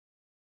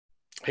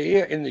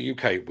Here in the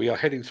UK, we are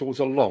heading towards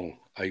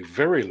a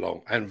very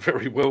long and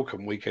very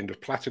welcome weekend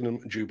of Platinum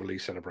Jubilee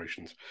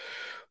celebrations.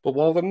 But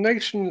while the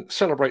nation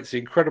celebrates the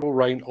incredible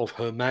reign of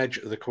Her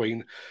Madge the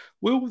Queen,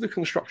 will the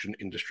construction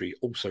industry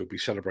also be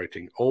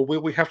celebrating, or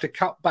will we have to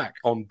cut back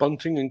on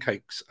bunting and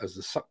cakes as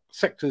the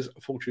sector's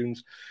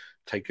fortunes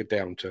take a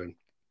downturn?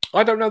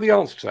 I don't know the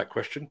answer to that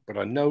question, but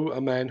I know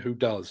a man who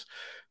does,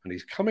 and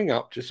he's coming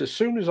up just as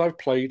soon as I've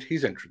played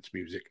his entrance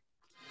music.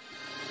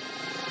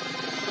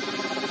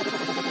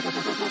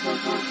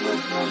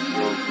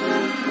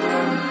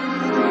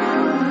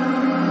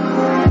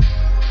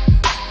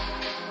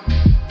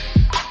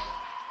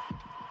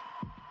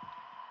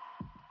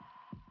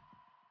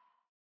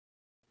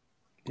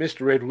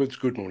 Mr. Edwards,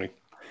 good morning.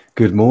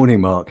 Good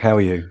morning, Mark. How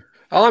are you?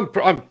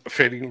 I'm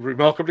feeling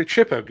remarkably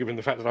chipper, given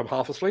the fact that I'm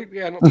half asleep.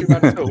 Yeah, not too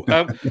bad at all.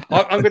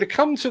 I'm going to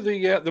come to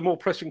the more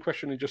pressing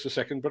question in just a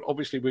second, but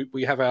obviously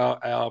we have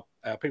our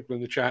people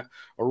in the chat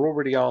are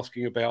already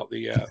asking about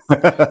the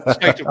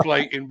state of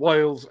play in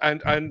Wales,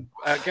 and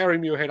Gary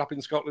Muirhead up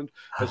in Scotland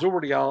has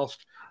already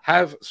asked,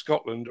 have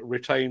Scotland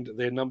retained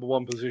their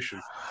 #1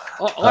 position?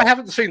 I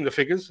haven't seen the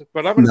figures,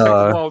 but I'm going to take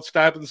a wild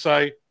stab and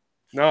say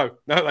no,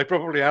 they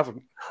probably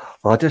haven't.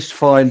 I just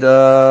find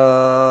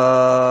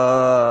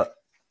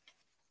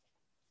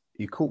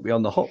you caught me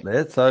on the hop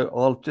there, so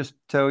I'll just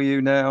tell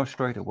you now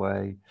straight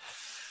away.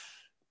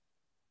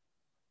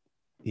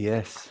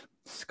 Yes,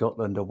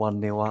 Scotland are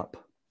 1-0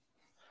 up.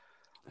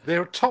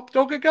 They're a top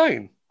dog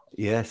again.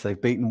 Yes,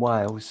 they've beaten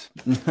Wales.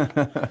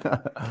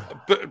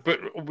 but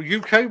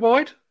UK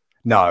wide?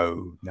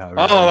 No.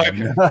 Oh,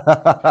 okay.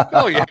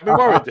 Oh, you have me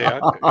worried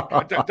there.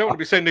 I don't want to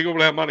be sending all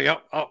our money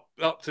up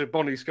to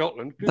Bonnie,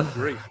 Scotland. Good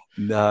grief.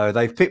 No,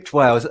 they've pipped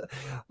Wales.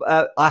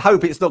 I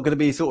hope it's not going to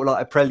be sort of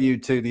like a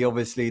prelude to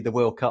the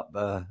World Cup,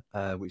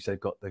 which they've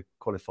got the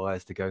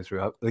qualifiers to go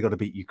through. They've got to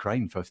beat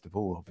Ukraine first of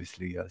all,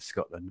 obviously,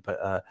 Scotland.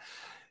 But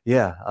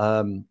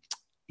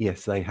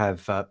yes, they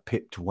have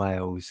pipped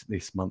Wales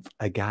this month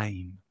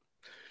again.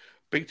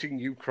 Beating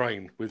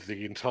Ukraine with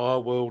the entire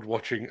world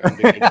watching and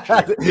good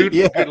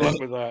luck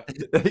with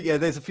that. Yeah,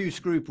 there's a few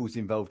scruples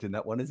involved in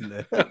that one, isn't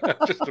there?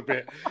 Just a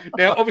bit.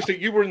 Now, obviously,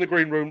 you were in the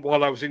green room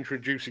while I was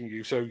introducing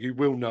you, so you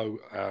will know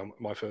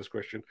my first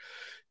question.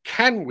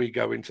 Can we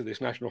go into this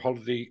national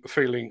holiday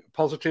feeling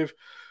positive,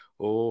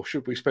 or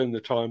should we spend the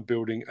time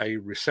building a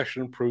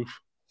recession-proof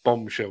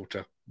bomb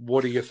shelter?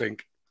 What do you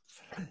think?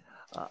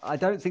 I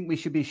don't think we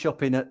should be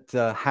shopping at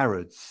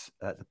Harrods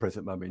at the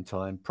present moment in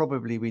time.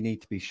 Probably we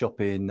need to be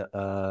shopping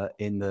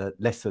in the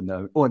lesser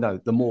known,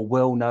 the more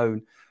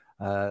well-known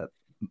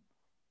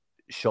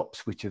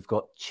shops which have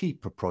got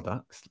cheaper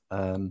products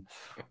or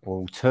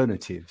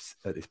alternatives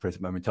at this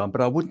present moment in time.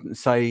 But I wouldn't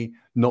say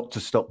not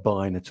to stop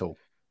buying at all.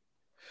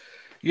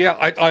 Yeah,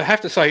 I have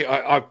to say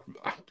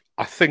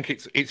I think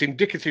it's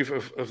indicative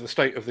of the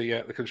state of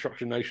the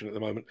construction nation at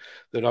the moment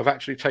that I've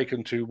actually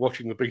taken to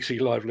watching the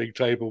BC Live League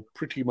table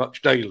pretty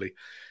much daily.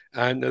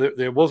 And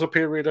there was a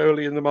period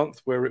early in the month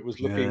where it was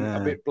looking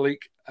a bit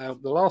bleak.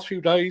 The last few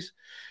days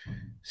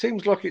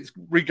seems like it's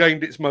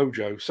regained its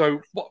mojo. So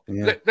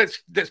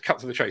let's cut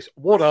to the chase.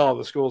 What are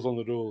the scores on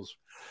the doors?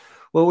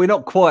 Well, we're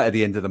not quite at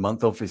the end of the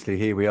month. Obviously,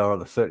 here we are on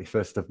the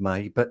 31st of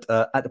May. But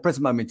at the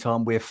present moment in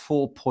time, we're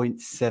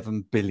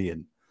 4.7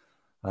 billion.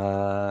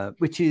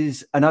 Which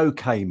is an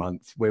okay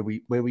month, where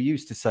we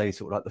used to say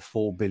sort of like the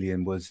 4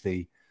 billion was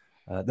the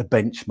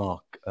benchmark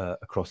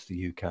across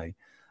the UK,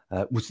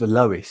 was the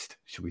lowest,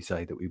 should we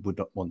say, that we would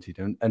not wanted,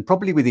 and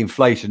probably with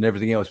inflation and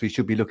everything else, we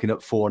should be looking at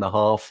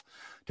 4.5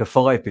 to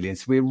 5 billion.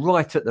 So we're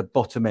right at the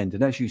bottom end,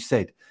 and as you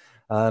said,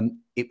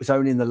 it was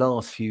only in the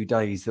last few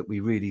days that we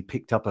really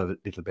picked up a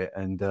little bit,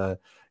 and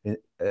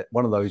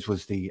one of those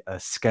was the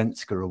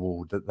Skanska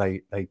Award that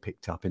they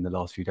picked up in the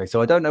last few days.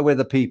 So I don't know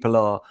whether people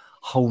are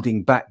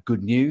holding back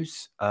good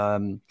news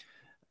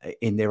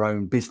in their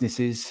own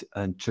businesses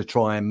and to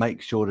try and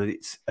make sure that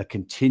it's a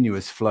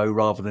continuous flow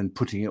rather than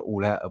putting it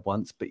all out at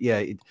once. But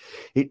yeah,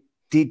 it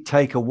did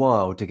take a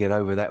while to get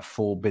over that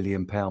 £4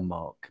 billion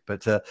mark.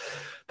 But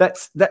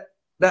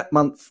that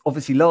month,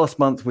 obviously last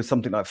month was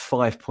something like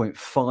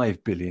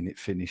 5.5 billion it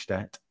finished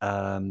at.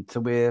 So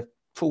we're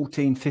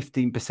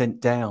 15%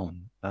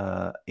 down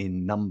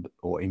in number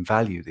or in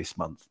value this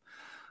month.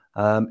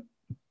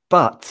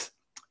 But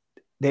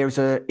there's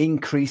an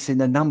increase in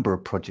the number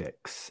of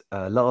projects.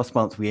 Last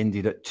month, we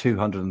ended at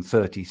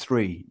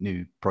 233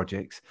 new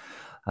projects.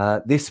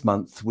 This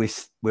month,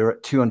 we're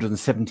at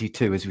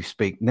 272 as we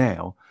speak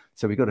now.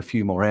 So we've got a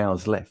few more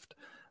hours left.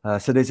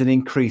 So there's an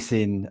increase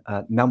in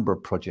number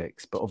of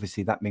projects, but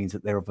obviously that means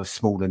that they're of a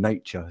smaller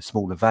nature, a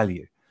smaller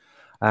value.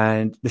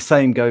 And the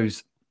same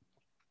goes,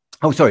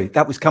 oh, sorry,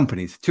 that was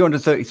companies,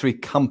 233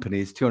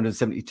 companies,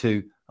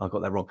 272, I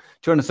got that wrong,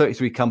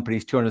 233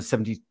 companies,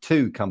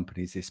 272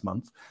 companies this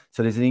month.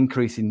 So there's an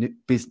increase in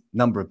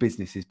number of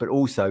businesses, but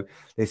also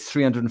there's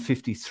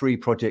 353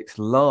 projects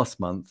last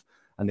month,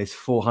 and there's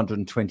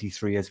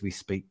 423 as we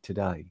speak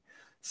today.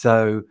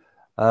 So,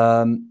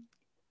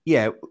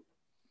 yeah,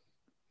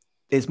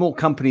 there's more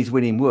companies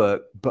winning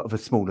work, but of a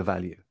smaller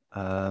value.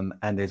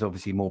 and there's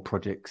obviously more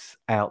projects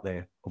out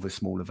there of a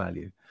smaller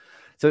value.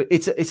 So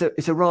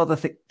it's a rather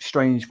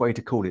strange way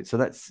to call it.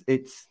 So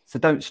so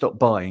don't stop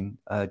buying.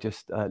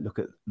 Just look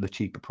at the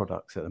cheaper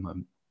products at the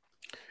moment.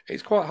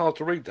 It's quite hard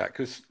to read that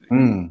because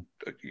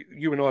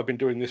you and I have been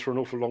doing this for an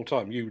awful long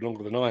time. You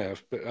longer than I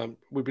have, but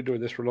we've been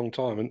doing this for a long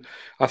time. And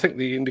I think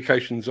the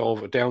indications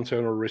of a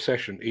downturn or a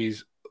recession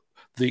is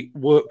the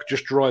work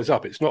just dries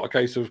up. It's not a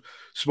case of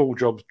small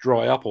jobs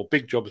dry up or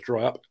big jobs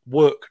dry up.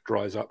 Work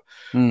dries up.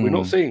 We're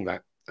not seeing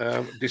that,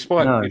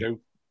 despite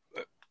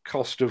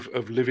cost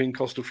of living,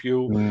 cost of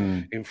fuel,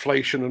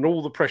 inflation, and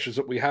all the pressures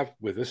that we have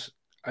with us.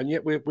 And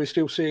yet we're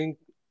still seeing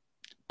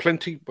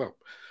plenty, well,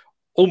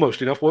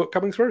 almost enough work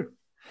coming through.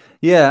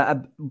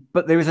 Yeah,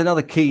 but there is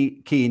another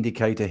key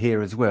indicator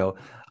here as well.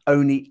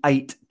 Only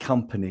 8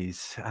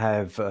 companies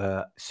have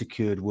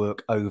secured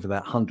work over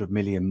that 100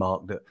 million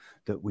mark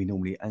that we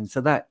normally, and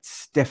so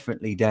that's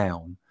definitely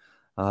down.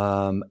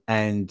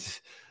 And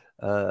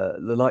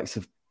the likes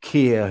of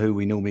Kia, who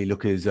we normally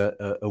look as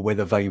a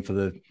weather vane for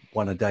the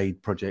one-a-day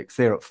projects,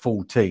 they're at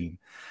 14.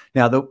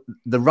 Now,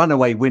 the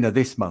runaway winner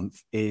this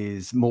month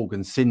is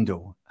Morgan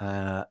Sindall,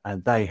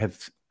 and they have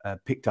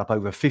picked up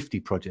over 50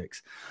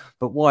 projects.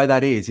 But why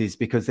that is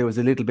because there was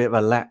a little bit of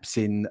a lapse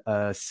in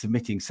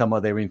submitting some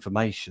of their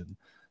information.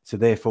 So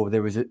therefore,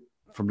 there is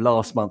from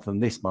last month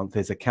and this month,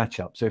 there's a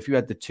catch-up. So if you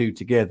add the two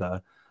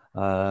together,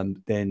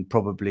 then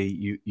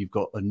probably you've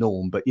got a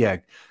norm. But yeah,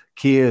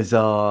 Kia's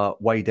are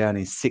way down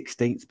in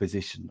 16th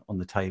position on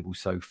the table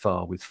so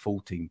far with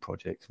 14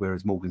 projects,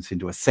 whereas Morgan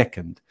Sindall are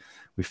second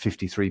with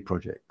 53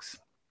 projects.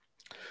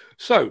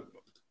 So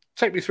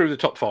take me through the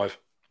top 5.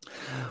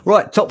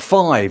 Right, top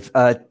 5.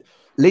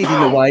 Leading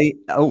the way.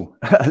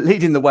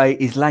 Leading the way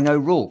is Lang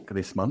O'Rourke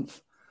this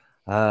month.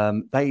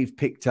 They've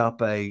picked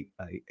up a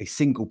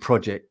single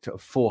project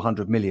of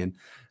 400 million,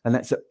 and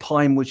that's at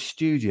Pinewood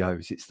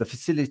Studios. It's the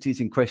facilities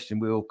in question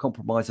will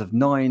comprise of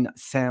 9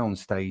 sound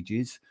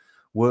stages,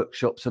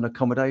 workshops, and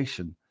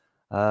accommodation.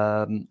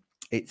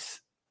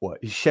 It's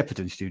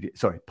Shepperton Studio.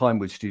 Sorry,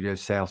 Pinewood Studios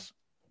South,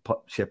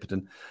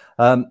 Shepperton.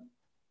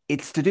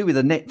 It's to do with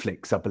a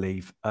Netflix, I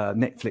believe.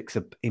 Netflix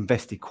have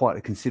invested quite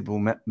a considerable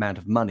amount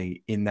of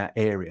money in that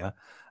area,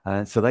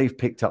 and so they've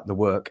picked up the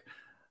work.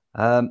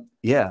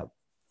 Yeah.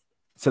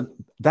 So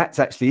that's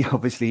actually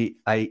obviously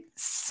a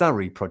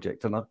Surrey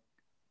project,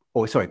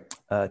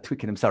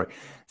 Twickenham, Surrey.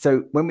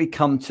 So when we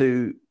come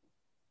to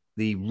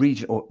the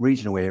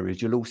regional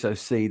areas, you'll also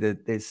see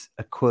that there's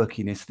a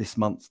quirkiness this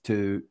month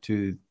to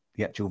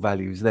the actual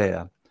values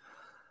there.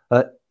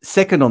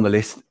 Second on the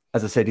list,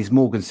 as I said, is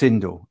Morgan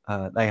Sindall.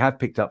 They have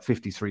picked up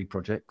 53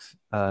 projects,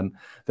 the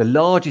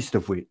largest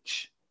of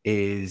which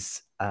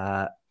is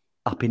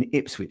up in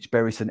Ipswich,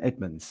 Bury St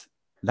Edmunds,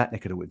 that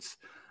neck of the woods.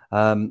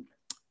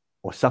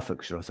 Or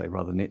Suffolk, should I say,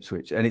 rather than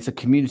Ipswich. And it's a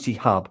community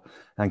hub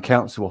and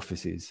council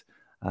offices,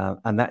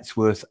 and that's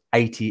worth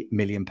 £80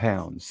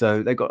 million.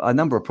 So they've got a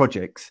number of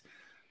projects,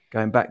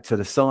 going back to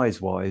the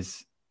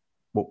size-wise,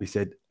 what we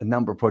said, a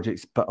number of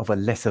projects, but of a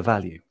lesser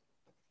value.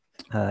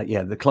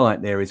 Yeah, the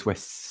client there is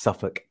West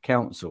Suffolk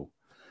Council.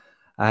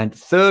 And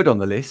third on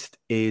the list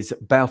is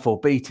Balfour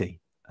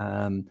Beatty.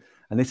 And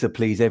this will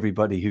please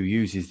everybody who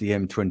uses the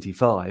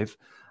M25,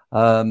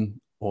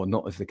 or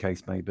not, as the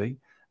case may be.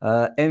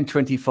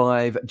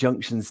 M25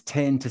 junctions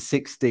 10 to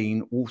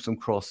 16, Waltham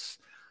Cross,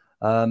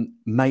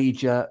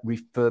 major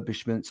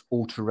refurbishments,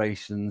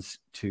 alterations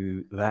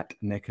to that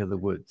neck of the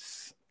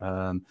woods.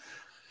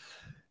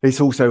 It's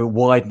also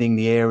widening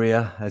the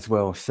area as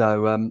well.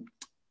 So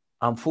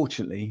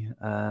unfortunately,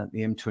 the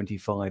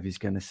M25 is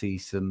going to see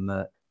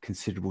some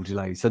considerable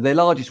delays. So their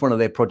largest one of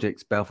their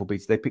projects, Balfour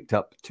Beatty, they picked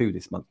up 2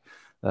 this month.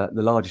 The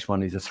largest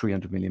one is a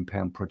 £300 million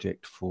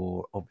project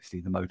for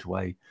obviously the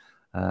motorway.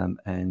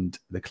 And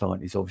the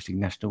client is obviously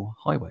National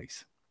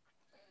Highways.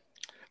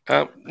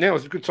 Now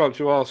is a good time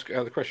to ask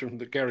the question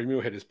that Gary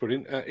Muirhead has put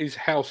in. Is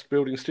house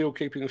building still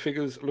keeping the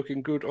figures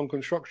looking good on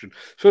construction?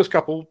 First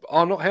couple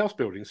are not house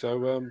building,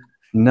 so...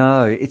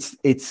 No,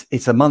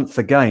 it's a month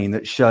again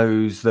that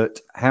shows that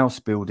house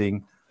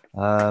building,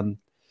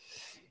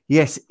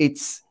 yes,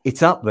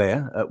 it's up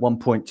there at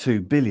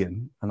 1.2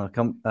 billion, and I'll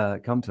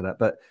come to that,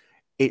 but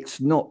it's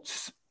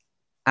not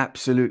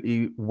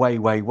absolutely way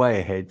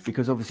ahead,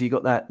 because obviously you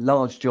got that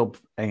large job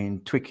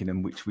in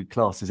Twickenham, which we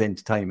class as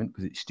entertainment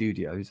because it's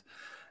studios,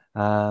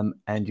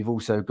 and you've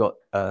also got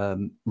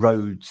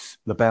Rhodes,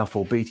 the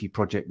Balfour Beatty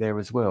project there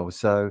as well.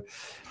 So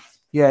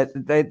yeah,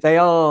 they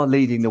are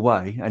leading the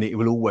way, and it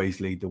will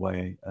always lead the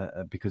way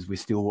because we're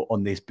still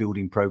on this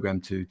building program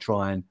to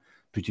try and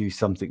produce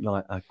something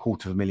like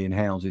 250,000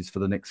 houses for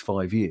the next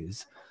 5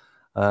 years,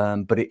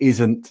 but it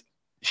isn't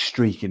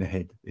streaking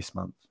ahead this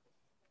month.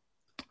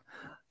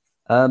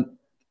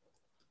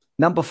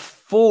 Number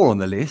 4 on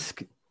the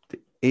list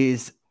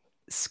is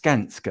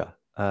Skanska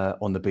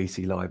on the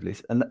BC Live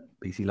list and the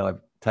BC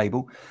Live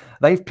table.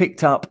 They've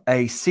picked up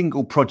a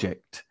single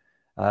project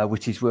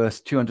which is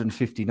worth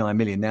 259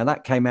 million. Now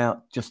that came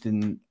out just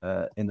in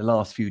the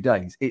last few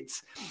days.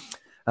 It's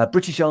a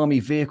British Army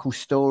vehicle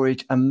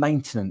storage and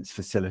maintenance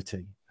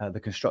facility. the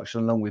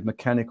construction, along with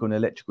mechanical and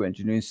electrical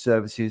engineering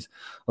services,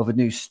 of a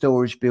new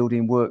storage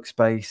building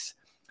workspace,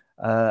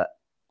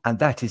 and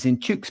that is in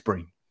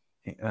Tewkesbury.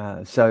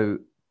 So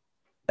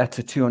that's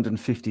a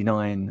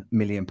 £259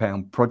 million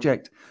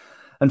project.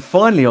 And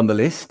finally on the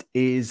list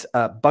is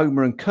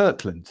Bowmer and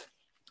Kirkland,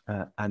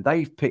 and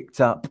they've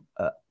picked up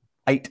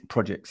 8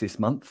 projects this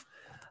month.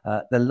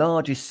 The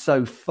largest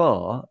so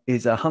far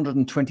is a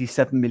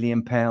 £127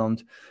 million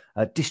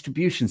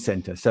distribution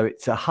centre. So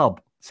it's a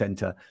hub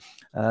centre.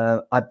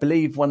 I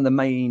believe one of the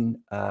main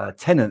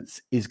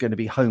tenants is going to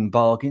be Home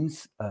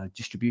Bargains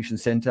distribution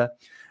centre,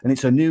 and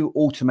it's a new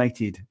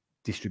automated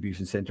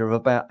distribution centre of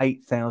about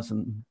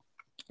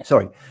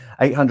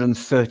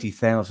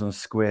 830,000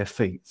 square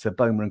feet. So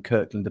Bowmer and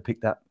Kirkland have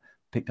picked up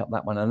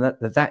that one, and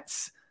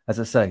that's, as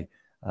I say,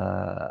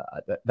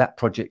 that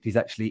project is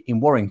actually in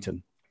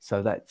Warrington.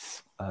 So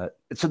that's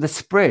so the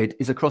spread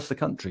is across the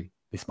country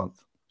this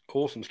month.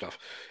 Awesome stuff.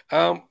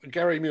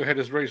 Gary Muirhead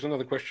has raised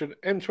another question.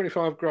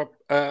 M25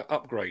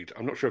 upgrade.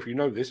 I'm not sure if you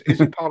know this. Is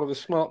it part of the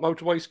smart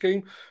motorway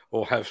scheme,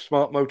 or have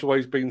smart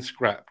motorways been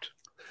scrapped?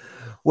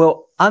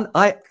 Well,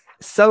 I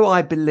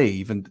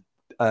believe, and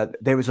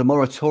there is a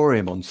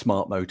moratorium on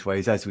smart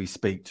motorways as we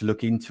speak to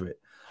look into it,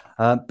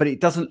 but it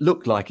doesn't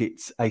look like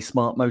it's a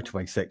smart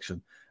motorway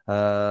section.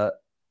 The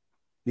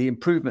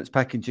improvements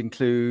package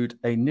include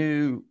a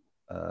new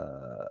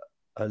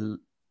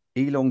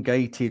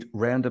elongated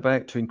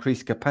roundabout to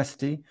increase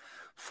capacity,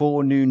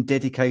 4 new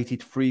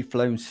dedicated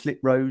free-flowing slip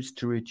roads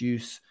to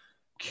reduce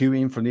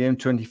queuing from the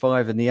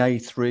M25 and the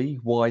A3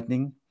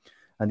 widening,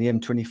 and the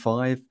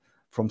M25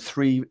 from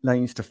 3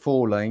 lanes to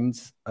 4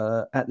 lanes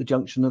at the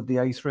junction of the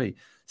A3.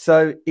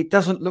 So it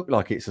doesn't look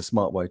like it's a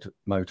smart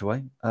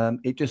motorway.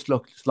 It just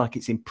looks like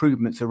it's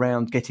improvements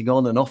around getting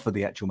on and off of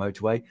the actual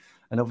motorway,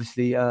 and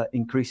obviously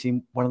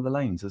increasing one of the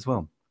lanes as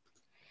well.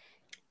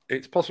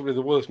 It's possibly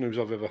the worst news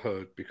I've ever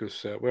heard,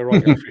 because where I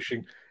go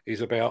fishing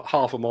is about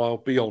half a mile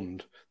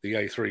beyond the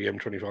A3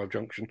 M25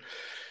 junction.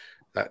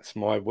 That's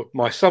my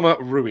summer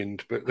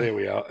ruined, but there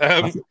we are.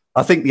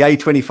 I think the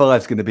A25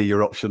 is going to be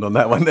your option on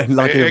that one then.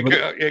 Like everybody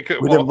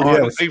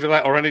else. Either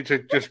that, or I need to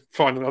just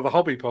find another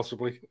hobby,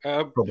 possibly.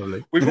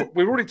 Probably. We've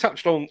already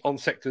touched on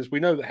sectors. We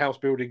know that house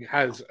building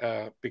has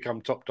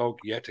become top dog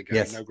yet again.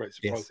 Yes. No great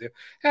surprise there.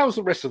 How's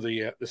the rest of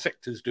the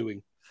sectors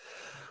doing?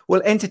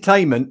 Well,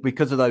 entertainment,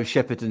 because of those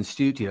Shepperton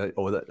studio,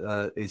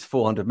 is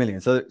 400 million.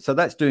 So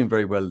that's doing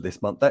very well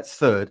this month. That's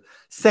third.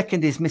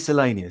 Second is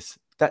miscellaneous.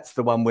 That's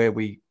the one where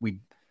we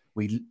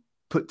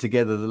put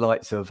together the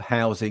likes of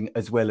housing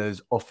as well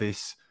as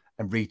office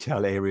and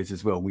retail areas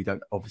as well. We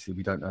don't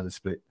know the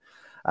split.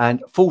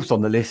 And fourth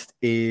on the list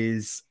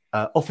is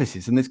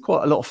offices, and there's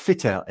quite a lot of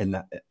fit out in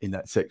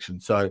that section.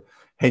 So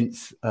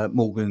hence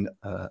Morgan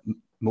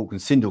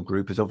Sindall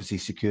Group has obviously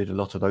secured a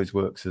lot of those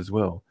works as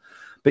well.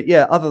 But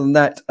yeah, other than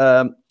that,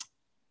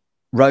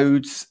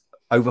 roads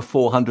over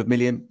 400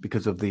 million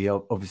because of the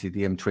obviously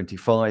the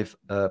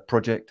M25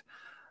 project.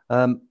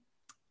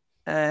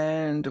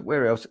 And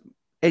where else?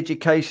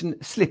 Education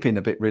slipping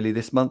a bit really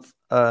this month.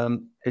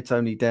 It's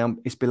only down.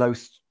 It's below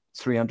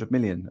 300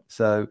 million.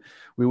 So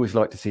we always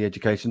like to see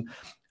education,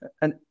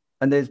 and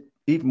there's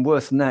even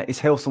worse than that is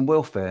health and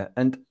welfare.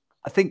 And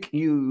I think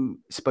you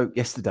spoke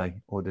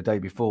yesterday or the day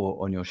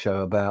before on your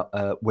show about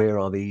where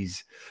are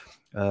these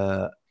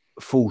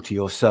 40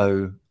 or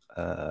so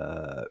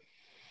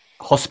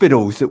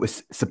hospitals that were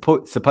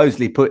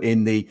supposedly put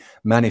in the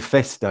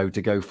manifesto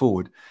to go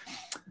forward.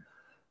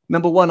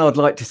 Number one, I'd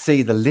like to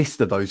see the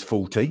list of those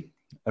 40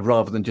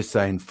 rather than just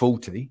saying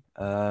 40.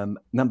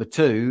 Number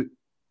two,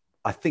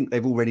 I think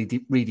they've already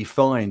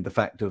redefined the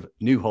fact of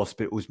new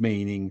hospitals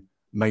meaning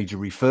major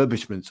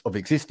refurbishments of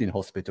existing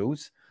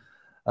hospitals.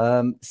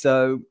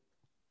 So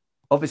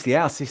obviously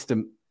our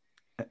system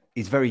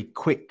is very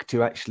quick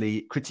to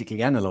actually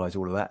critically analyze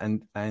all of that,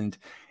 and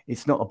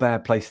it's not a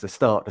bad place to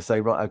start to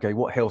say, right, okay,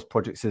 what health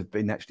projects have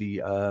been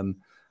actually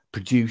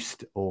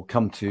produced or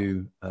come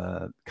to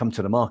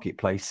the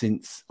marketplace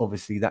since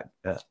obviously that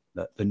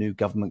the new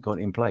government got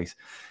in place.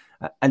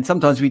 And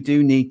sometimes we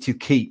do need to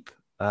keep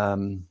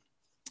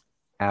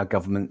our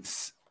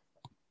governments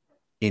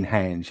in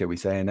hand, shall we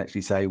say, and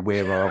actually say,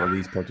 where are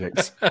these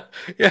projects?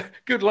 Yeah,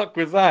 good luck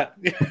with that.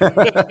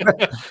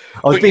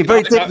 I was being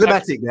very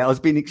diplomatic there. I was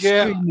being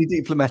extremely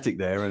diplomatic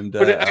there. And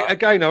but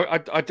again,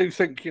 I do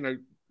think,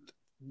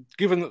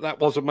 given that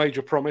was a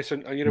major promise,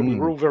 and we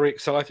were all very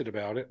excited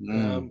about it,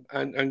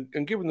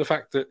 and given the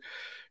fact that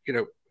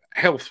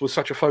health was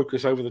such a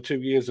focus over the 2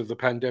 years of the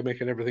pandemic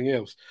and everything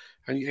else,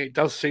 and it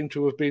does seem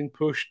to have been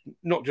pushed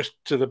not just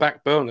to the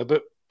back burner,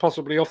 but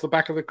possibly off the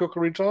back of the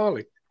cooker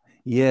entirely.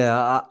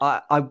 Yeah,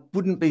 I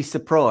wouldn't be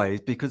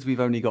surprised, because we've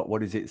only got,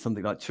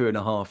 something like 2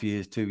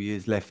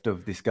 years left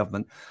of this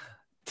government,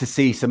 to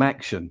see some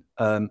action.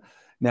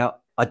 Now,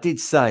 I did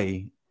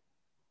say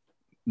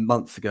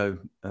months ago,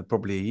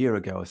 probably a year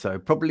ago or so,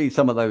 probably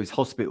some of those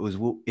hospitals,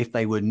 if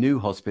they were new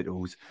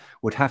hospitals,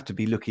 would have to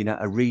be looking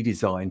at a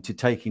redesign to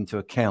take into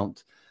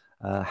account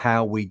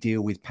how we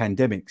deal with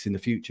pandemics in the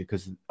future,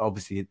 because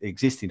obviously the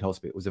existing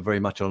hospitals are very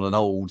much on an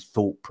old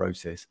thought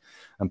process,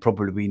 and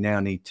probably we now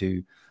need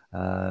to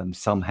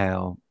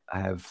somehow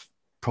have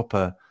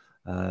proper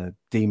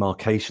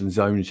demarcation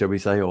zones, shall we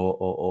say,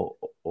 or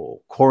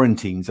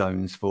quarantine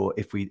zones for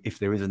if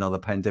there is another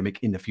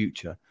pandemic in the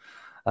future.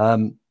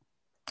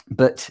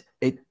 But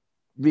it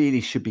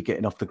really should be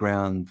getting off the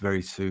ground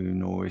very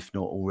soon, or if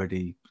not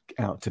already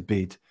out to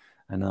bid.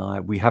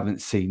 And we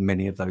haven't seen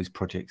many of those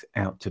projects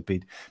out to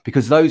bid,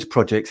 because those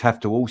projects have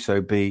to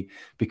also be,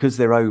 because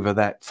they're over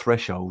that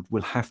threshold,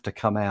 will have to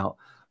come out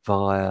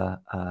via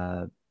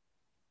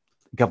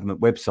government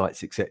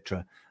websites,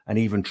 etc. And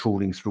even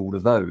trawling through all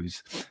of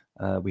those,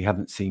 we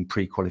haven't seen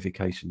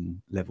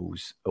pre-qualification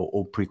levels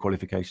or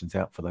pre-qualifications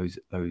out for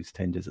those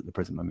tenders at the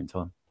present moment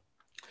in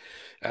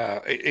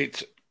time.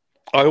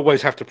 I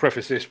always have to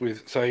preface this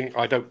with saying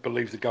I don't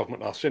believe the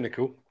government are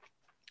cynical.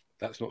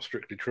 That's not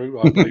strictly true.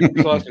 I believe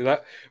precisely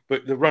that.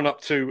 But the run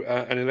up to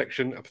an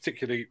election,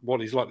 particularly what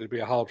is likely to be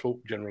a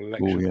hard-fought general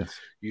election, yes,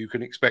 you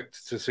can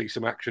expect to see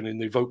some action in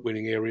the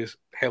vote-winning areas: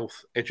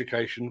 health,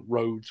 education,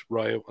 roads,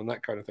 rail, and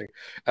that kind of thing.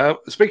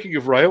 Speaking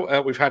of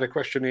rail, we've had a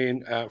question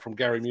in from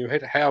Gary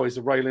Muirhead. How is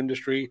the rail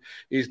industry?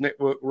 Is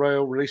Network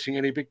Rail releasing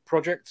any big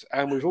projects?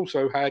 And we've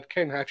also had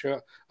Ken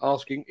Hatcher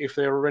asking if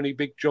there are any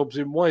big jobs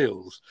in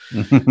Wales.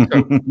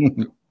 So,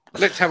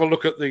 let's have a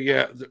look at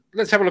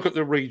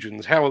the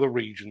regions. How are the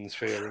regions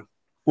faring?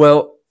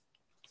 Well,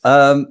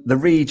 the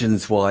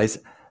regions wise,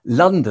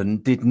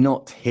 London did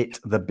not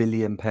hit the £1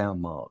 billion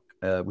mark,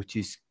 which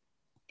is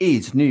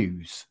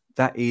news.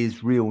 That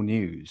is real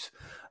news.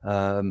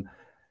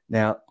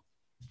 Now,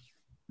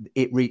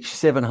 it reached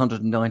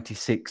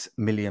 £796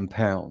 million.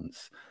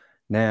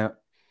 Now,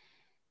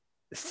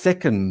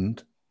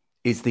 second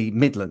is the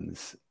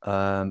Midlands,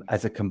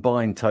 as a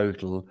combined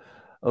total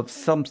of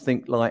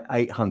something like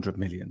 800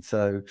 million.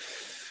 So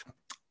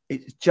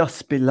it's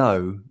just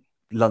below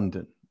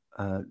London,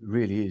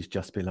 really is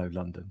just below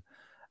London.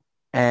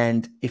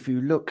 And if you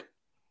look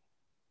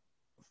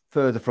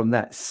further from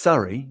that,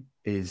 Surrey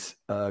is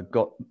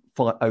got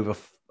over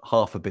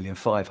 £500 million,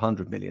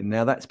 500 million.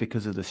 Now that's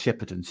because of the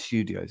Shepperton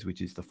Studios, which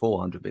is the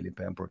 £400 million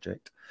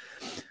project.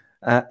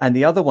 And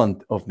the other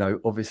one of note,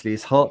 obviously,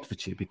 is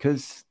Hertfordshire,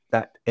 because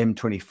that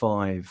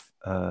M25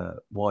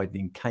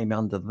 widening came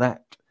under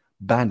that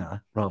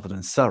banner rather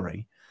than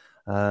Surrey.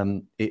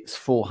 It's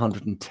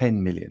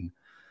 410 million.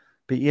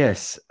 But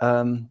yes,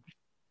 and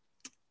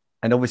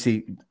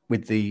obviously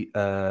with the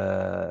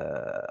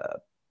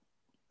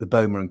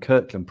Beaumer and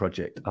Kirkland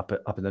project up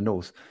in the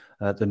north,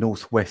 the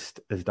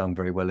northwest has done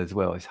very well as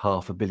well. It's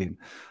 £500 million.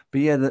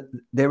 But yeah,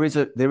 there is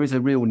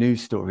a real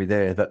news story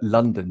there that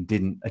London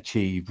didn't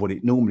achieve what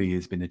it normally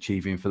has been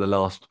achieving for the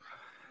last,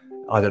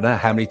 I don't know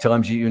how many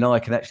times you and I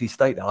can actually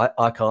state that.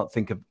 I can't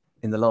think of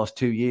in the last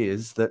 2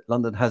 years that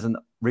London hasn't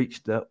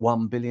reached the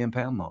 £1 billion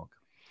mark.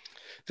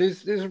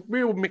 There's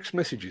real mixed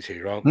messages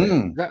here, aren't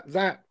there?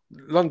 That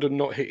London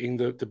not hitting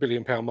the £1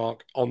 billion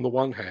mark on the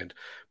one hand,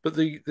 but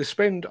the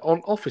spend on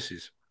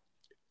offices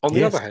on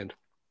the other hand.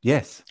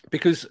 Yes.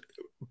 Because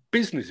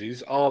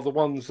businesses are the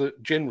ones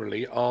that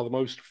generally are the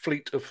most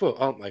fleet of foot,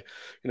 aren't they?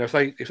 You know,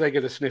 if they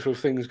get a sniff of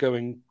things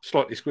going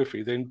slightly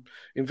squiffy, then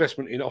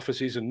investment in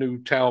offices and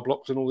new tower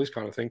blocks and all this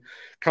kind of thing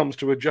comes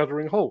to a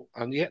juddering halt.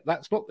 And yet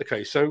that's not the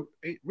case. So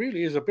it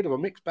really is a bit of a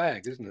mixed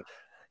bag, isn't it?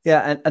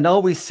 Yeah. And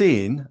are we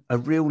seeing a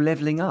real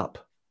levelling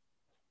up?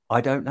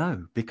 I don't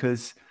know,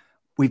 because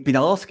we've been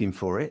asking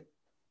for it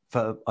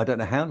for I don't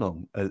know how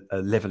long,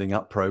 a levelling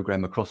up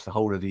program across the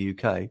whole of the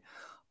UK.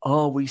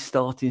 Are we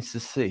starting to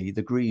see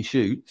the green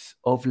shoots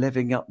of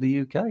levelling up the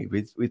UK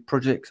with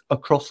projects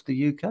across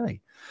the UK?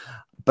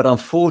 But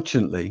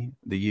unfortunately,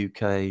 the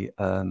UK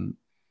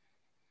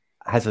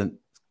hasn't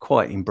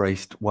quite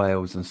embraced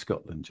Wales and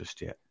Scotland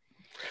just yet.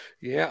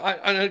 Yeah,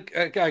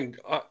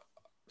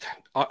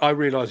 I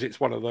realise it's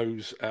one of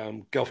those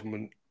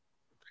government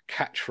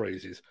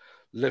catchphrases,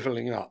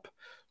 levelling up.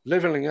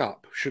 Levelling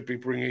up should be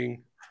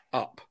bringing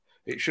up.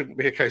 It shouldn't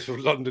be a case of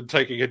London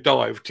taking a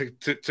dive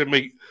to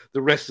meet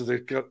the rest of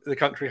the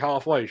country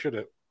halfway, should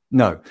it?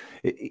 No.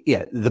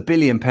 Yeah, the £1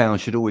 billion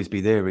should always be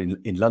there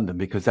in London,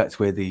 because that's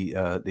where the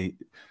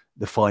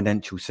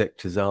financial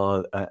sectors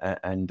are,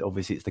 and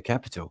obviously it's the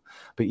capital.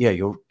 But yeah,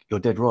 you're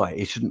dead right.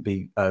 It shouldn't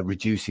be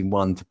reducing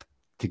one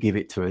to give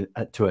it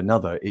to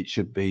another. It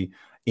should be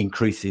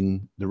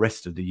increasing the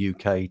rest of the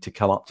UK to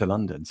come up to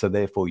London. So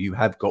therefore, you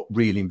have got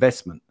real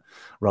investment,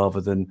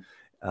 rather than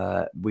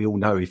we all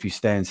know if you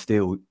stand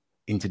still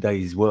in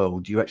today's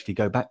world, you actually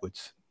go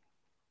backwards.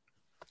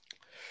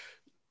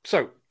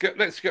 So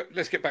let's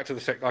get back to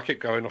the sector. I keep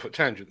going off at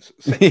tangents.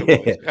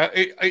 Sector-wise,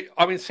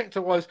 I mean,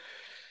 sector-wise,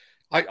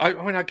 I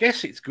mean, I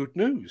guess it's good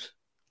news.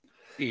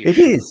 It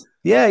is,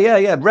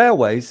 yeah.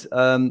 Railways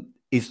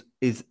is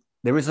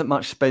there isn't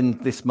much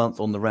spend this month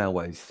on the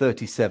railways.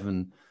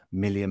 £37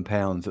 million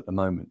at the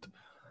moment,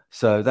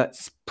 so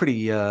that's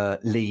pretty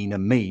lean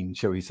and mean,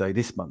 shall we say,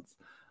 this month.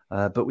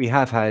 But we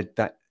have had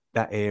that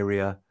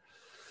area.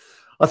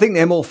 I think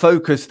they're more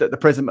focused at the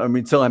present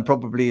moment in time,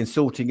 probably in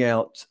sorting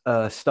out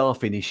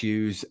staffing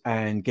issues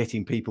and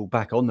getting people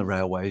back on the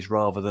railways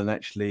rather than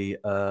actually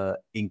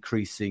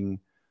increasing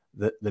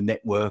the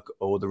network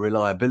or the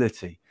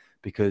reliability.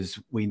 Because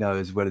we know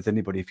as well as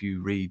anybody, if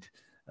you read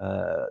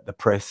the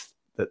press,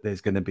 that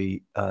there's going to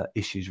be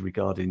issues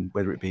regarding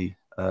whether it be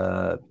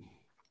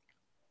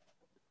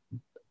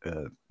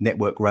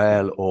Network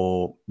Rail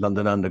or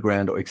London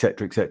Underground or et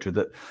cetera,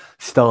 that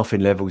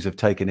staffing levels have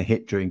taken a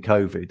hit during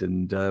COVID,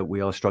 and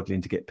we are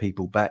struggling to get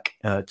people back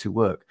to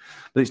work.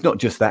 But it's not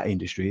just that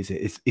industry, is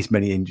it? It's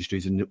many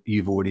industries, and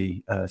you've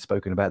already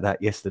spoken about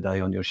that yesterday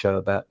on your show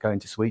about going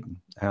to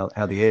Sweden, how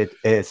the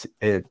air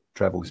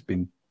travel's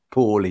been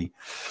poorly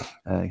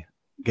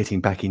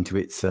getting back into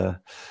its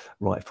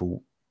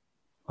rightful,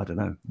 I don't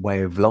know,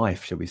 way of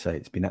life, shall we say.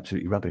 It's been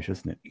absolutely rubbish,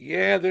 hasn't it?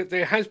 Yeah,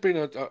 there has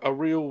been a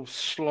real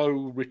slow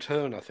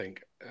return, I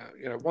think.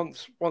 You know,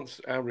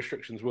 once our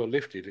restrictions were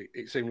lifted,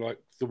 it seemed like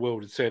the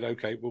world had said,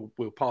 okay,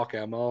 we'll park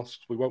our masks,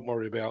 we won't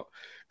worry about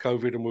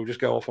COVID, and we'll just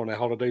go off on our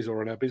holidays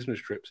or on our business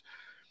trips.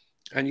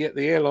 And yet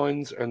the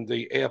airlines and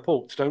the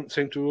airports don't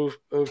seem to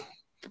have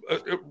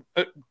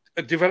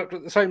developed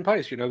at the same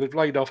pace. You know, they've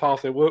laid off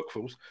half their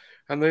workforce,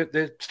 and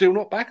they're still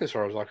not back, as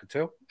far as I could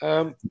tell.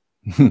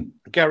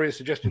 Gary has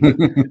suggested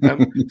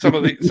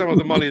that some of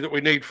the money that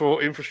we need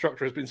for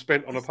infrastructure has been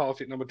spent on a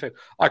party at number 10.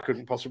 I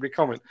couldn't possibly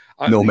comment.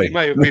 He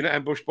may have been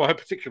ambushed by a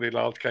particularly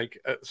large cake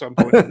at some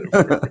point in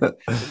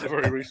the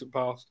very recent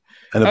past.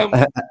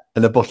 And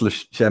a bottle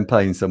of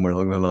champagne somewhere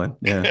along the line.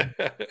 Yeah.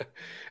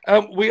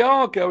 We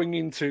are going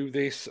into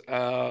this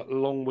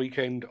long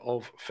weekend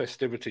of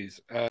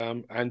festivities,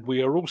 and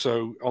we are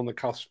also on the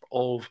cusp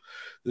of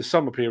the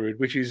summer period,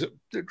 which is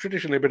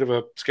traditionally a bit of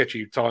a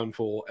sketchy time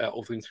for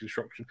all things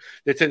construction.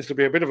 There tends to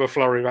be a bit of a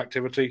flurry of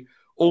activity.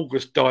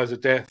 August dies a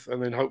death,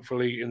 and then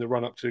hopefully in the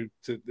run up to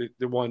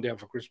the wind down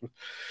for Christmas,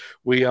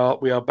 we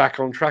are back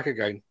on track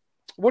again.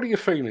 What are your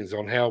feelings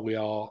on how we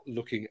are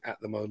looking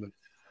at the moment?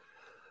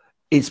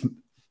 It's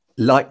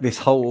like this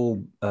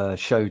whole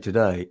show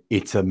today.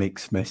 It's a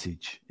mixed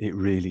message. It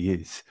really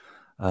is.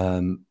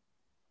 I'd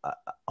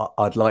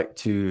like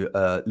to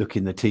look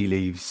in the tea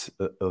leaves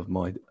of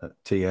my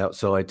tea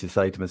outside to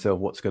say to myself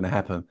what's going to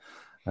happen,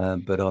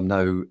 but I'm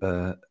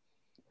no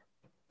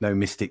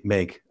Mystic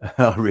Meg.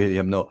 I really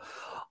am not.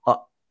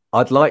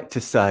 I'd like to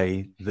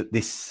say that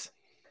this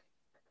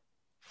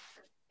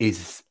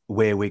is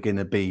where we're going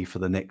to be for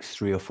the next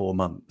 3 or 4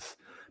 months,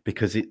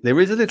 because there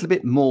is a little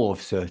bit more of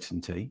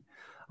certainty.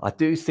 I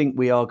do think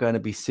we are going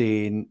to be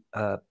seeing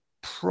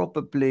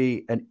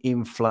probably an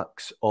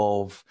influx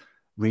of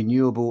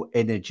renewable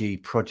energy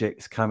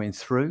projects coming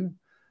through.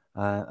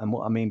 And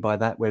what I mean by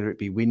that, whether it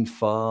be wind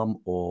farm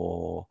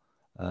or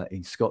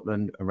in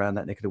Scotland around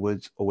that neck of the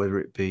woods, or whether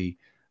it be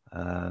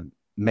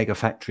mega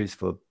factories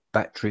for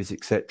batteries,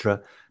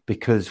 etc.,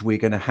 because we're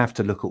going to have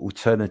to look at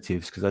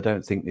alternatives, because I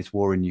don't think this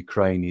war in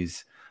Ukraine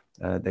is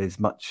there's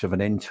much of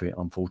an end to it,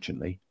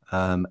 unfortunately.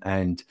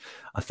 And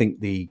I think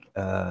the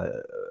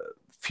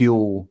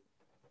fuel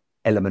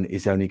element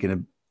is only going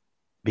to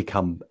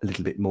become a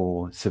little bit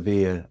more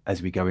severe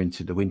as we go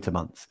into the winter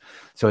months.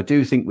 So I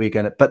do think we're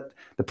going to, but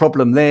the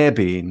problem there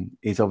being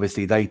is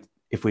obviously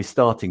if we're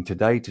starting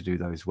today to do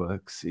those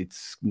works,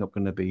 it's not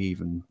going to be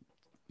even,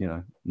 you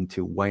know,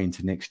 until way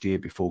into next year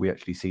before we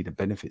actually see the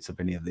benefits of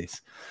any of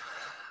this.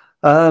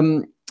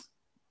 I'm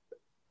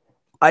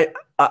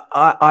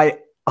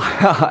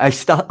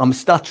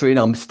stuttering,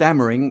 I'm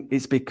stammering.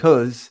 It's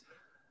because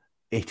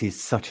it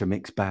is such a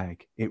mixed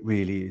bag. It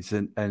really is.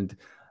 And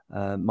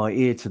my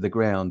ear to the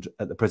ground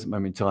at the present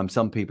moment in time.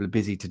 Some people are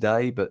busy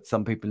today, but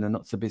some people are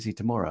not so busy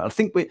tomorrow. I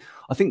think the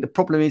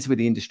problem is with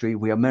the industry,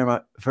 we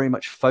are very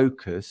much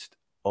focused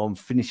on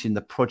finishing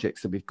the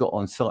projects that we've got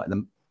on site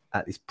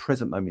at this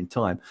present moment in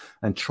time,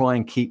 and try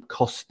and keep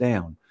costs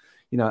down.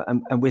 You know,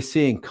 and we're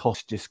seeing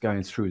costs just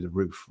going through the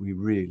roof. We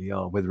really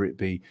are, whether it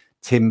be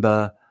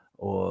timber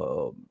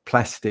or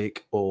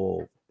plastic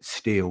or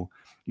steel.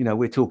 You know,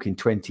 we're talking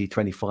 20,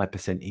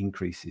 25%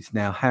 increases.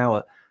 Now,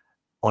 how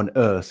on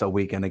earth are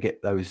we going to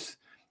get those?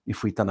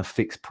 If we've done a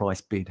fixed price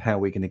bid, how are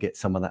we going to get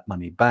some of that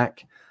money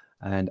back?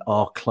 And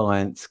our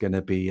clients going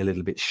to be a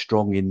little bit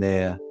strong in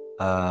their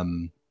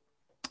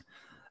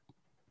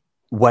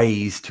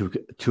ways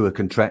to a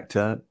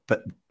contractor,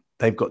 but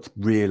they've got to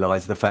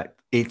realize the fact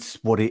it's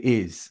what it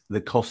is.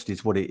 The cost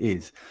is what it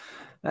is.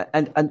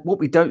 And what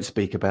we don't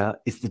speak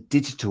about is the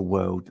digital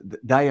world.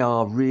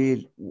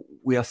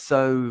 We are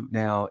so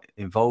now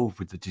involved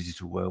with the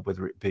digital world,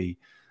 whether it be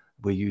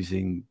we're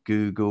using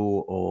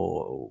Google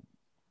or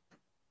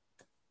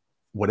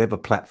whatever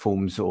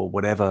platforms or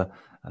whatever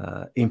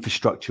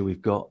infrastructure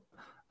we've got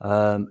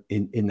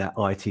in that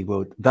IT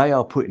world. They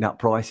are putting up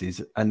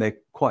prices, and they're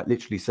quite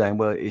literally saying,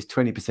 well, it's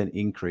 20%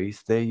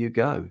 increase. There you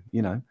go,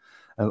 you know.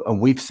 And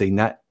we've seen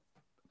that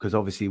because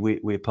obviously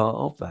we're part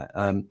of that.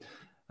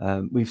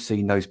 We've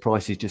seen those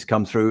prices just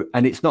come through,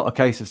 and it's not a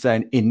case of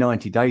saying in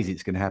 90 days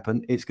it's going to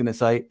happen. It's going to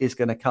say it's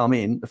going to come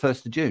in the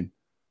 1st of June.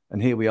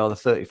 And here we are, the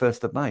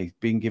 31st of May,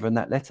 being given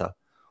that letter.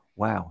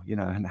 wow, you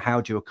know, and how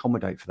do you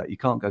accommodate for that? You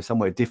can't go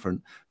somewhere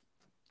different.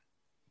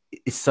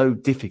 It's so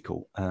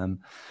difficult.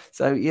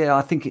 So yeah,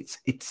 I think it's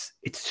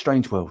a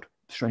strange world.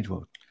 Strange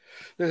world.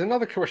 There's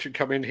another question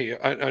come in here,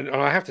 and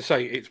I have to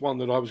say it's one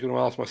that I was going to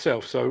ask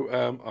myself. So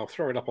I'll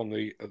throw it up on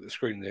the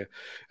screen there.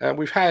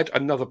 We've had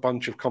another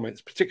bunch of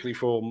comments, particularly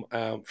from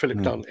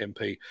Philip Dunn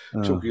MP,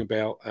 talking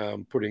about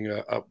putting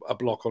a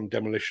block on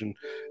demolition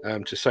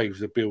to save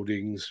the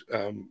buildings,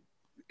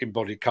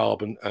 embodied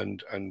carbon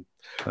and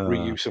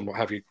reuse and what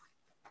have you.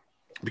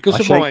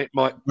 Because I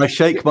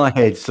shake my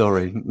head.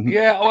 Sorry.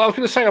 Yeah, well, I was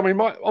going to say. I mean,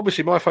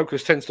 obviously my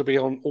focus tends to be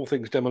on all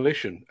things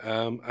demolition,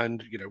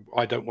 and you know,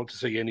 I don't want to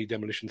see any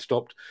demolition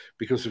stopped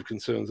because of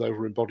concerns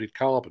over embodied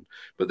carbon.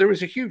 But there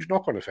is a huge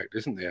knock-on effect,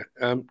 isn't there?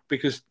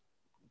 Because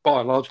by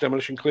and large,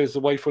 demolition clears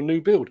the way for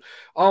new build.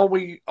 Are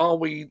we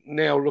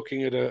now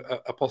looking at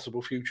a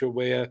possible future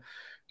where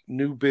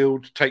new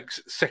build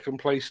takes second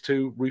place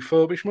to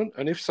refurbishment?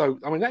 And if so,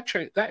 I mean,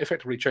 that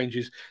effectively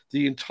changes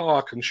the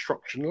entire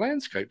construction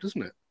landscape,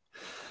 doesn't it?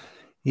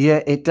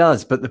 Yeah, it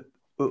does. But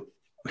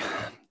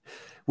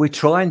we're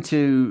trying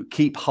to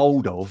keep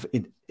hold of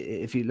it.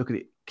 If you look at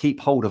it, keep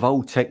hold of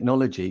old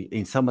technology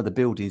in some of the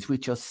buildings,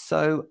 which are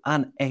so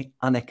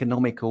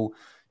uneconomical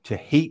to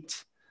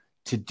heat,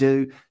 to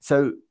do.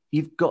 So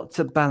you've got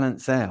to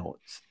balance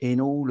out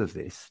in all of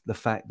this the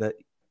fact that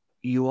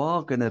you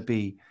are going to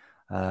be,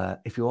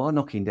 if you are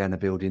knocking down a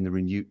building, the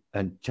renew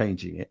and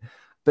changing it,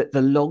 but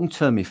the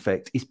long-term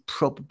effect is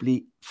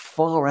probably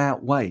far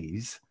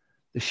outweighs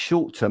the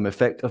short-term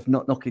effect of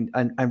not knocking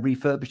and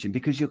refurbishing,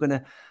 because you're going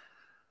to,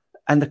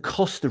 and the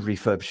cost of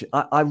refurbishing.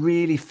 I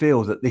really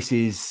feel that this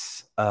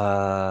is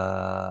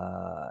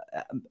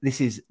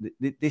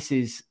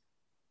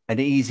an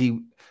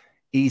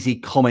easy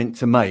comment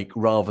to make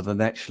rather than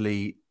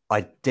actually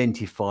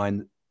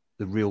identifying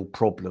the real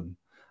problem,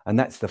 and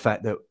that's the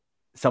fact that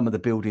some of the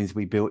buildings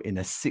we built in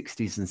the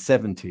 60s and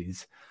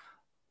 70s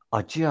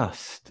are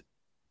just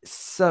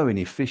so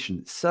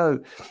inefficient,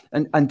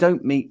 and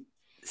don't meet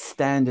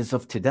standards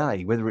of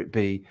today, whether it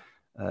be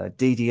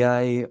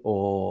DDA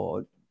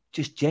or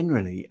just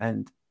generally.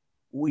 And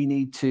we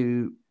need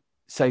to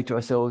say to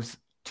ourselves,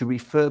 to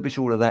refurbish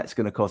all of that's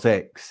going to cost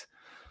X,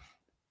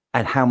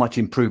 and how much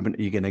improvement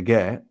are you going to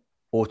get,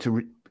 or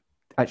to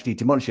actually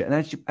demolish it.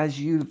 And as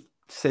you've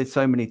said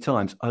so many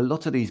times, a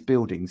lot of these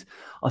buildings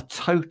are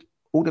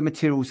all the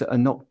materials that are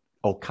not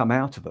or come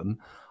out of them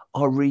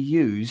are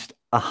reused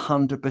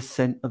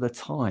 100% of the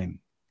time.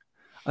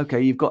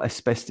 Okay, you've got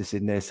asbestos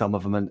in there, some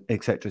of them, and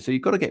etc. So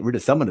you've got to get rid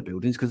of some of the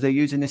buildings because they're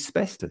using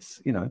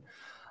asbestos, you know.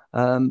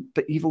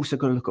 But you've also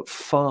got to look at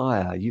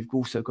fire. You've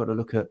also got to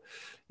look at,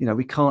 you know,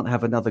 we can't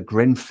have another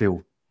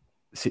Grenfell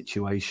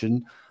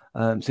situation.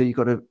 So you've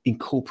got to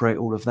incorporate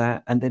all of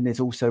that. And then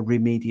there's also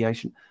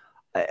remediation.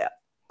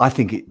 I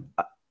think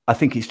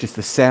it's just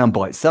a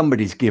soundbite.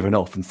 Somebody's given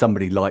off and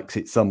somebody likes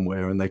it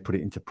somewhere and they put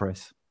it into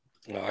press.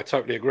 No, I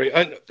totally agree.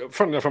 And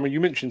funnily enough, I mean, you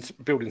mentioned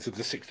buildings of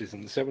the 60s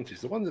and the 70s.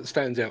 The one that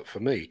stands out for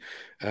me,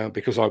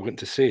 because I went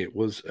to see it,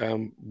 was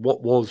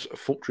what was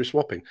Fortress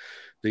Wapping,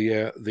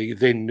 the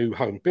then new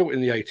home, built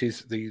in the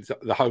 80s,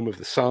 the home of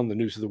the Sun, the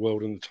News of the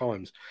World, and the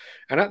Times.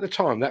 And at the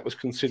time, that was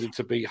considered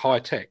to be high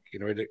tech. You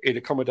know, it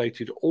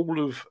accommodated all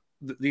of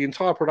the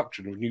entire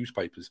production of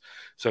newspapers.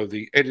 So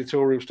the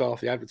editorial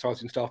staff, the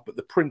advertising staff, but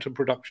the print and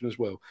production as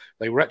well.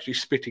 They were actually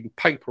spitting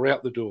paper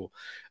out the door.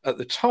 At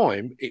the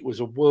time, it was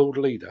a world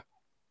leader.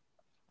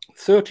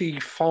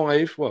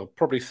 35, well,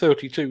 probably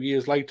 32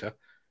 years later,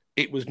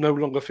 it was no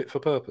longer fit for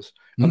purpose.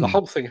 And the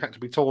whole thing had to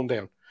be torn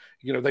down.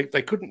 You know,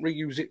 they couldn't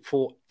reuse it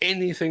for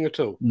anything at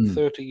all.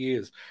 30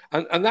 years.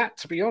 And that,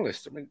 to be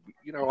honest, I mean,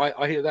 you know,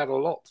 I hear that a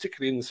lot,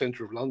 particularly in the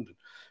centre of London.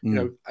 You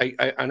know,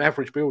 an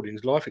average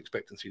building's life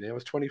expectancy now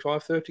is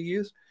 25, 30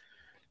 years.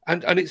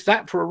 And it's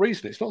that for a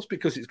reason. It's not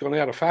because it's gone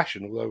out of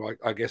fashion, although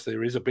I guess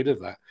there is a bit of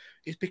that.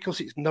 It's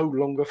because it's no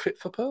longer fit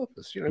for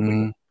purpose. You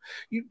know,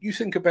 you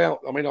think about,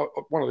 I mean,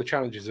 one of the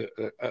challenges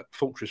at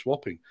Fortress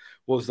Wapping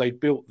was they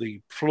built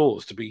the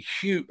floors to be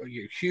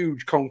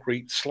huge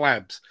concrete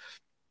slabs,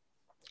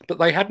 but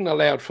they hadn't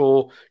allowed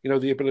for, you know,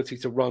 the ability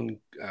to run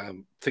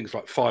things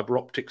like fiber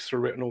optics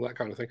through it and all that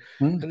kind of thing.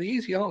 And the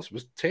easy answer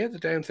was tear the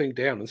damn thing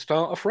down and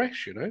start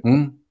afresh, you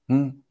know?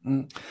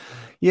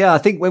 Yeah, I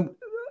think when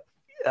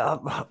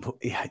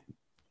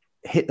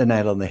hit the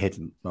nail on the head,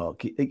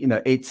 Mark. You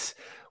know,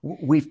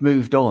 we've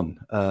moved on,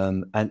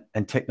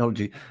 and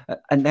technology,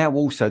 and now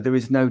also there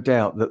is no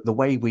doubt that the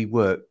way we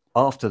work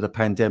after the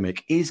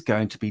pandemic is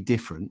going to be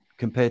different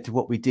compared to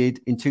what we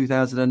did in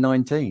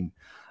 2019.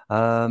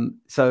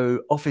 So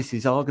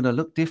offices are going to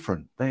look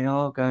different. They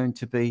are going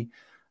to be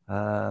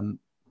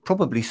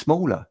probably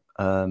smaller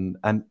and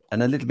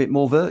a little bit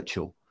more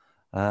virtual.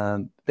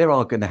 There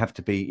are going to have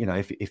to be, you know,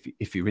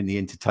 if you're in the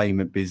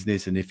entertainment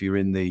business and if you're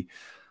in the,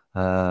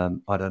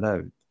 I don't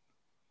know,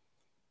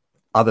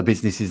 other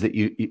businesses that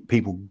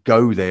people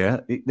go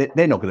there,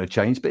 they're not going to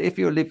change. But if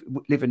you're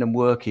living and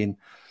working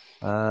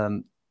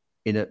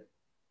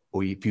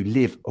or if you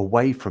live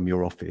away from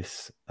your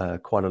office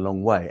quite a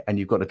long way and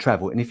you've got to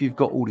travel, and if you've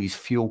got all these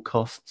fuel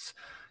costs,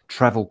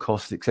 travel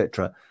costs,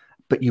 etc.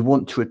 But you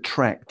want to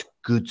attract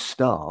good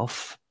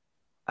staff,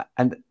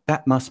 and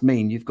that must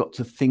mean you've got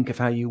to think of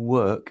how you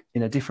work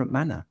in a different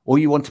manner, or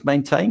you want to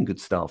maintain good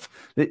staff.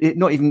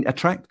 Not even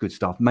attract good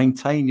staff,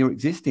 maintain your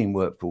existing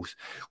workforce,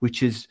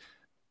 which has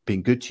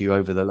been good to you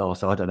over the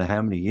last, I don't know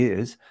how many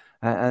years,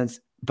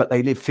 but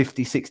they live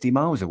 50, 60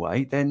 miles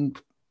away. Then,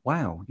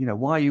 wow, you know,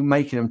 why are you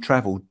making them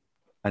travel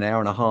an hour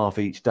and a half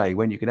each day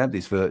when you can have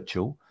this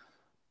virtual?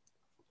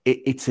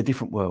 It's a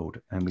different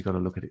world, and we've got to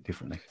look at it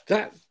differently.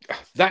 That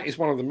is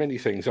one of the many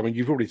things. I mean,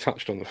 you've already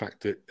touched on the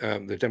fact that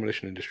the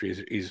demolition industry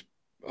is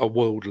a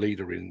world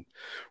leader in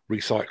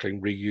recycling,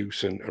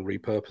 reuse, and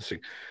repurposing.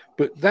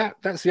 But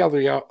that's the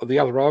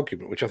other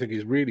argument, which I think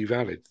is really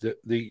valid, that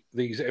these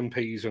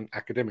MPs and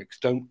academics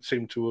don't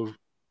seem to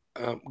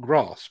have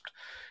grasped,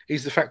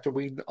 is the fact that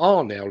we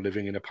are now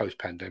living in a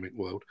post-pandemic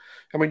world.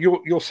 I mean,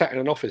 you're sat in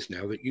an office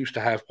now that used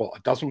to have, what,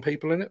 a dozen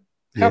people in it?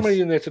 How Yes. many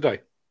in there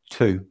today?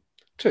 Two.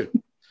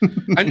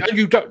 and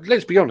you don't,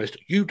 let's be honest,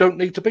 you don't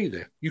need to be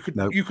there. You could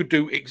Nope. you could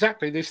do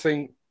exactly this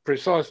thing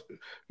precise,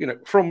 you know,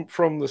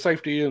 from the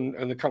safety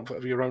and the comfort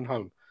of your own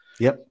home.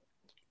 Yep.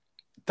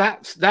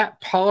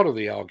 That part of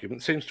the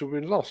argument seems to have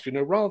been lost. You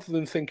know, rather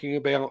than thinking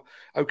about,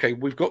 okay,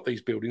 we've got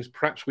these buildings,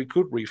 perhaps we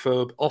could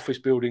refurb office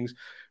buildings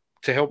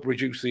to help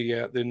reduce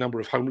the number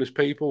of homeless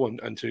people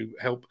and to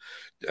help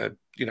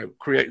you know,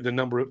 create the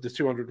number of the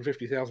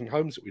 250,000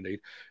 homes that we need.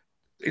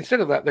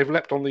 Instead of that, they've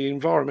leapt on the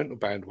environmental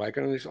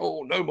bandwagon and it's,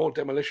 oh, no more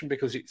demolition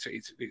because it's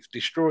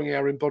destroying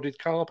our embodied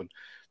carbon.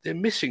 They're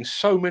missing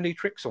so many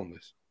tricks on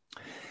this.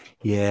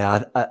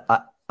 Yeah,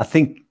 I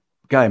think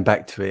going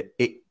back to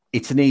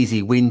it's an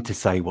easy win to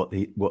say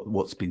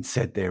what's been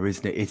said there,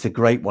 isn't it? It's a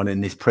great one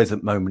in this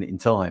present moment in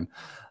time,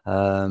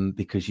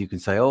 because you can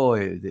say, oh,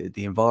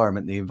 the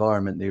environment,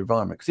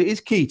 because it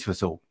is key to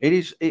us all.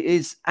 It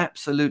is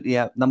absolutely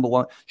our number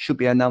one, should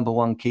be our number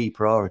one key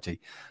priority.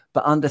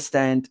 But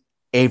understand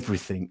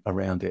everything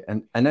around it,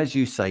 and as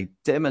you say,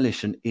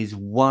 demolition is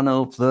one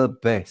of the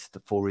best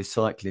for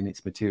recycling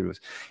its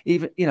materials.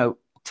 Even, you know,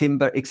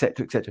 timber,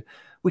 etc., etc.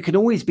 We can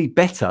always be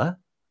better.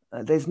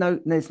 There's no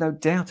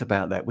doubt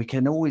about that. We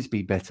can always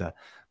be better,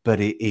 but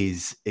it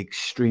is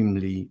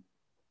extremely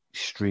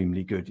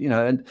good, you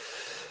know. And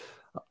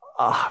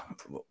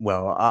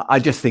well, I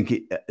just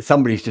think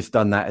somebody's just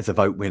done that as a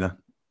vote winner.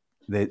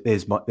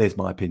 There's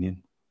my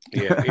opinion.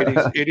 Yeah,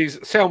 it is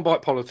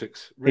soundbite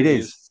politics. Really it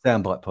is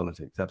soundbite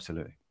politics,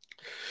 absolutely.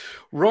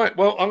 Right.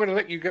 Well, I'm going to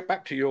let you get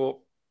back to your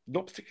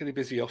not particularly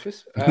busy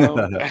office.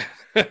 Well,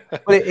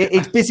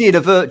 it's busy in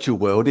a virtual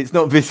world. It's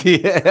not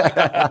busy. Well,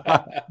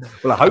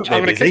 I hope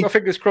I'm going to keep my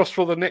fingers crossed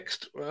for the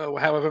next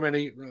however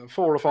many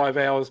 4 or 5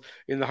 hours,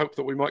 in the hope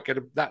that we might get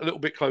that little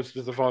bit closer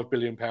to the £5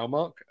 billion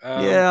mark.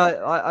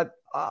 Yeah,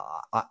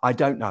 I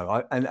don't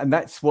know, and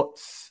that's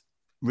what's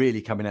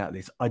really coming out of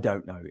this. I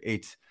don't know.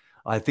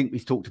 I think we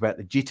talked about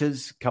the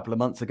jitters a couple of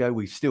months ago.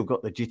 We've still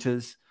got the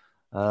jitters.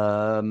 They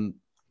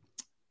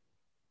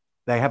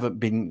haven't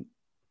been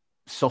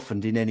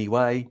softened in any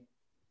way.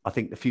 I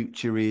think the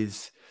future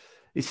is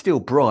still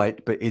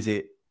bright, but is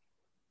it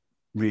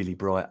really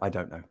bright? I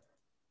don't know.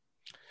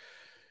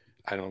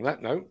 And on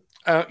that note,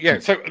 yeah.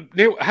 So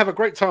Neil, have a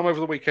great time over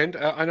the weekend.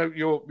 I know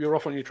you're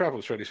off on your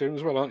travels fairly soon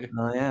as well, aren't you?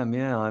 I am.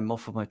 Yeah, I'm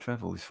off on my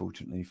travels,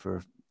 fortunately,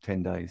 for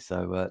 10 days.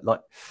 So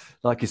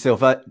like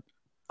yourself,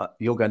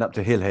 you're going up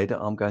to Hillhead.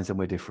 I'm going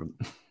somewhere different.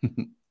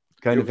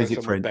 Going to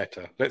visit friends.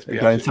 Better. Let's be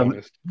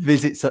honest.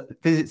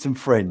 Visit some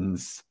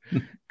friends.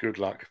 Good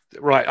luck.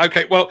 Right.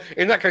 Okay. Well,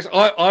 in that case,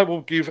 I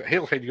will give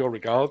Hillhead your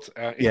regards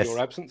in your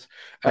absence.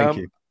 Thank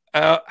you.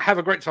 Have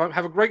a great time.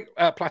 Have a great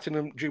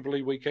Platinum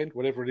Jubilee weekend,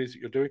 whatever it is that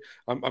you're doing.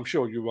 I'm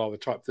sure you are the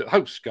type that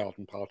hosts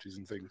garden parties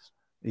and things.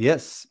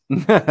 Yes.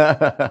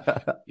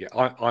 Yeah,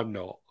 I'm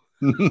not.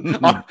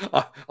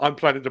 I'm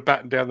planning to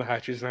batten down the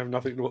hatches and have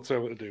nothing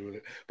whatsoever to do with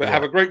it. But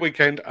have a great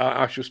weekend.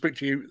 I shall speak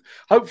to you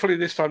hopefully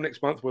this time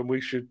next month, when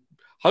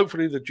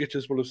hopefully the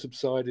jitters will have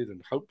subsided and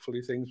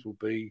hopefully things will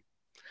be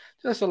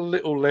just a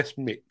little less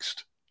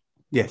mixed.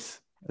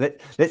 Yes.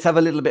 Let's have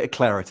a little bit of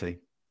clarity.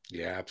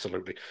 Yeah,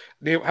 absolutely.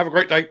 Neil, have a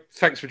great day.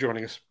 Thanks for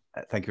joining us.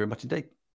 Thank you very much indeed.